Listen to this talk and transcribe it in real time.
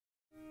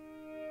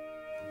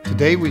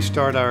Today we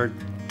start our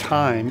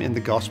time in the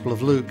Gospel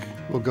of Luke.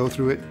 We'll go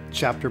through it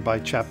chapter by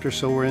chapter,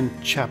 so we're in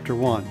chapter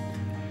 1.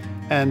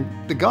 And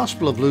the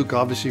Gospel of Luke,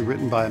 obviously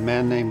written by a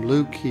man named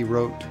Luke. He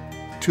wrote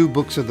 2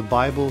 books of the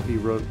Bible. He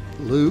wrote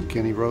Luke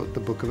and he wrote the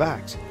book of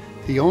Acts.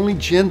 The only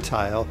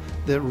Gentile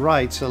that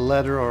writes a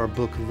letter or a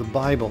book of the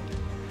Bible.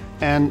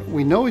 And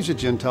we know he's a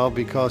Gentile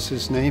because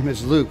his name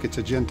is Luke. It's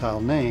a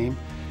Gentile name.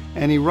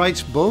 And he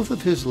writes both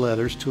of his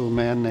letters to a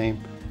man named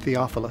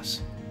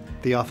Theophilus.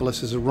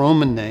 Theophilus is a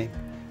Roman name.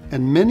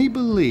 And many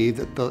believe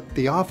that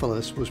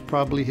Theophilus was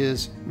probably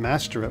his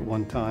master at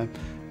one time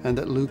and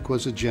that Luke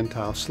was a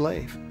Gentile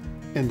slave.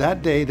 In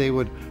that day, they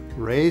would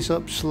raise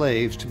up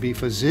slaves to be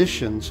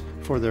physicians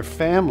for their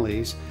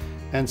families.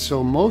 And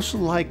so most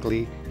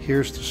likely,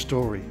 here's the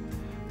story.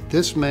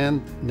 This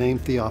man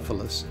named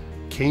Theophilus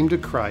came to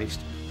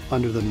Christ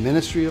under the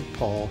ministry of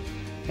Paul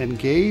and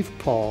gave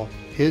Paul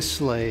his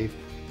slave,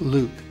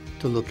 Luke,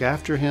 to look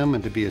after him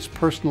and to be his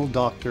personal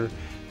doctor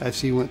as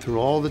he went through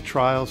all the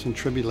trials and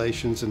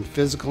tribulations and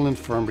physical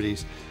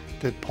infirmities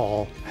that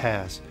Paul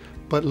has.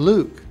 But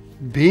Luke,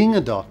 being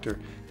a doctor,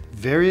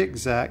 very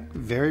exact,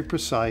 very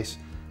precise,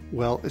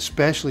 well,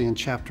 especially in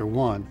chapter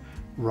 1,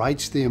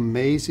 writes the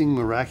amazing,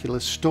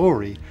 miraculous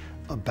story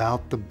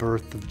about the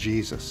birth of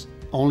Jesus.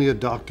 Only a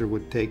doctor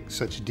would take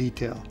such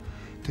detail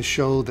to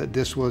show that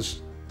this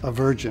was a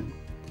virgin,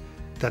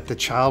 that the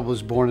child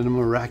was born in a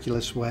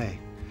miraculous way.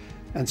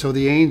 And so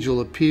the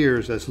angel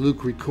appears, as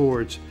Luke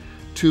records,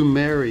 to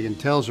Mary and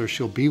tells her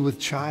she'll be with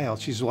child.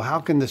 She says, well, how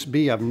can this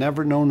be? I've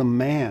never known a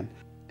man.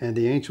 And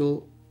the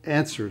angel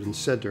answered and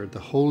said to her, the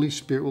Holy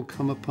Spirit will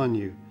come upon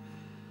you,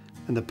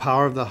 and the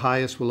power of the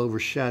highest will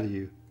overshadow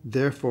you.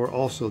 Therefore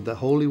also the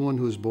Holy One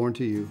who is born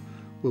to you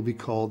will be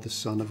called the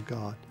Son of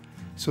God.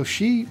 So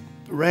she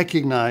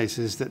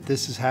recognizes that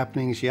this is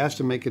happening. She has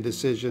to make a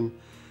decision.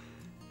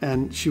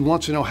 And she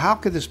wants to know, how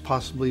could this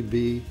possibly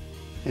be?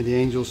 And the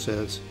angel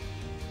says,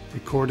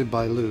 recorded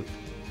by Luke,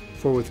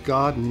 for with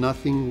God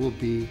nothing will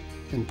be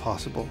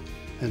impossible.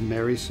 And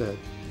Mary said,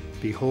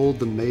 behold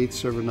the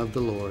maidservant of the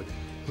Lord,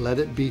 let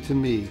it be to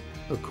me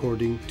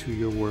according to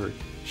your word.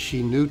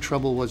 She knew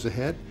trouble was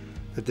ahead,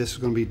 that this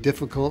was going to be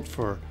difficult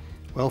for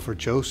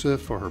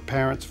Joseph, for her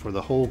parents, for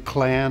the whole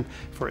clan,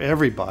 for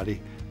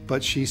everybody.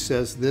 But she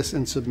says this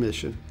in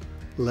submission,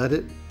 let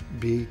it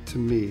be to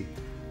me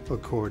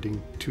according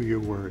to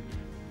your word.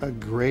 A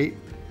great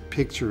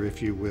picture,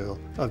 if you will,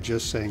 of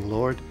just saying,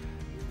 Lord,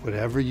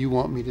 whatever you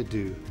want me to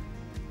do,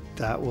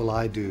 that will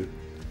I do.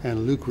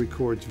 And Luke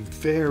records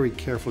very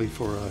carefully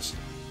for us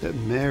that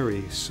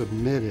Mary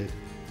submitted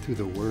to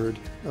the word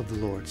of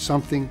the Lord.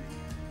 Something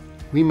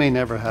we may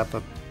never have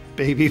a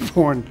baby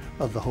born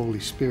of the Holy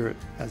Spirit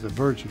as a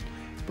virgin,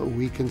 but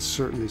we can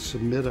certainly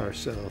submit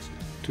ourselves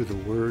to the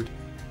word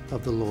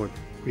of the Lord,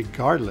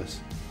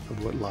 regardless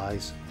of what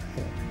lies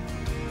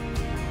ahead.